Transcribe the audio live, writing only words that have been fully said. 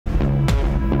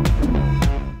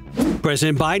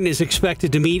President Biden is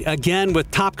expected to meet again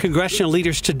with top congressional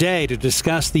leaders today to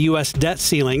discuss the U.S. debt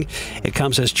ceiling. It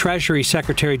comes as Treasury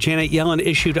Secretary Janet Yellen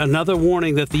issued another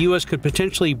warning that the U.S. could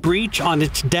potentially breach on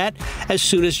its debt as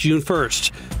soon as June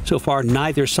 1st. So far,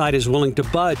 neither side is willing to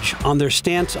budge on their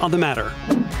stance on the matter.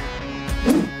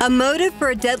 A motive for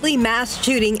a deadly mass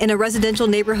shooting in a residential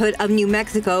neighborhood of New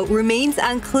Mexico remains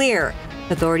unclear.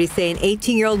 Authorities say an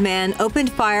 18-year-old man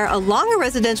opened fire along a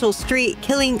residential street,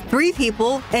 killing 3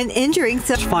 people and injuring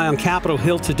some. Testify on Capitol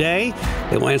Hill today.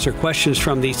 They will answer questions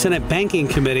from the Senate Banking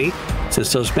Committee.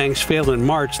 Since those banks failed in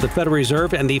March, the Federal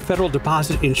Reserve and the Federal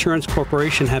Deposit Insurance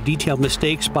Corporation have detailed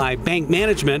mistakes by bank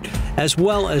management as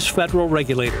well as federal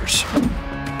regulators.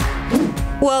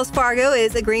 Wells Fargo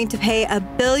is agreeing to pay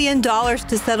 $1 billion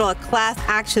to settle a class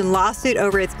action lawsuit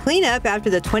over its cleanup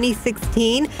after the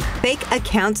 2016 fake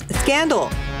accounts scandal.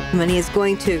 The money is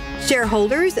going to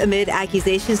shareholders amid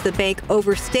accusations the bank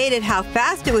overstated how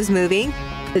fast it was moving.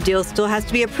 The deal still has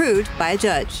to be approved by a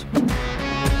judge.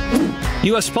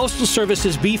 U.S. Postal Service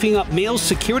is beefing up mail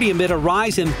security amid a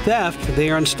rise in theft. They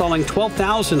are installing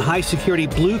 12,000 high-security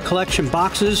blue collection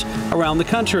boxes around the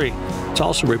country. It's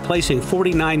also replacing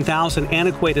 49,000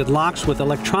 antiquated locks with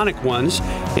electronic ones.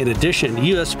 In addition,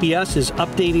 USPS is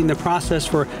updating the process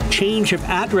for change of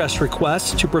address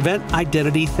requests to prevent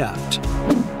identity theft.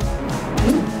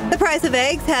 The price of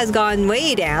eggs has gone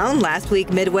way down. Last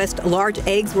week, Midwest large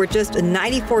eggs were just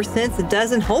 94 cents a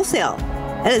dozen wholesale.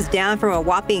 That is down from a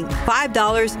whopping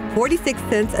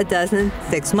 $5.46 a dozen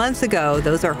 6 months ago.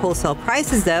 Those are wholesale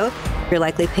prices, though. You're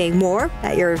likely paying more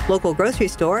at your local grocery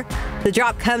store. The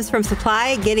drop comes from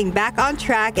supply getting back on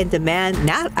track and demand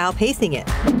not outpacing it.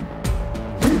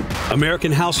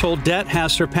 American household debt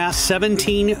has surpassed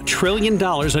 $17 trillion,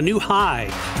 a new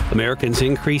high. Americans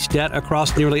increased debt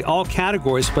across nearly all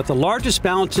categories, but the largest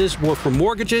balances were for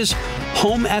mortgages,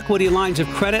 home equity lines of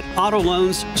credit, auto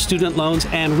loans, student loans,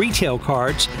 and retail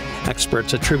cards.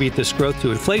 Experts attribute this growth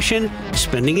to inflation,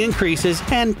 spending increases,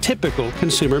 and typical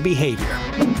consumer behavior.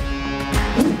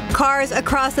 Cars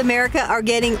across America are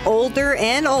getting older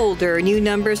and older. New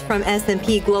numbers from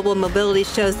S&P Global Mobility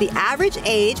shows the average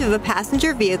age of a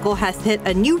passenger vehicle has hit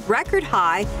a new record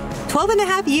high,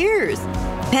 12.5 years.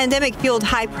 Pandemic-fueled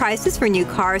high prices for new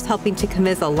cars helping to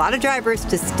convince a lot of drivers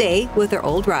to stay with their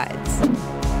old rides.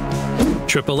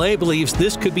 AAA believes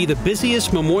this could be the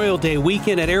busiest Memorial Day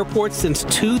weekend at airports since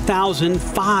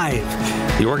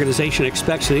 2005. The organization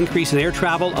expects an increase in air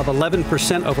travel of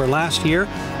 11% over last year.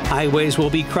 Highways will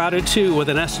be crowded, too, with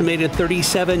an estimated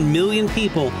 37 million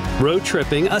people road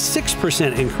tripping, a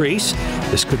 6% increase.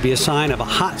 This could be a sign of a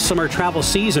hot summer travel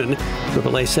season.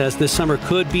 AAA says this summer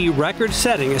could be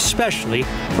record-setting, especially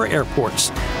for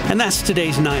airports. And that's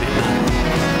today's 9 at 9.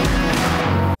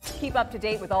 Keep up to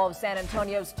date with all of San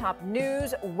Antonio's top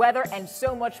news, weather, and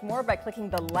so much more by clicking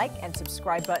the like and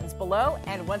subscribe buttons below.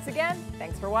 And once again,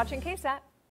 thanks for watching KSAT.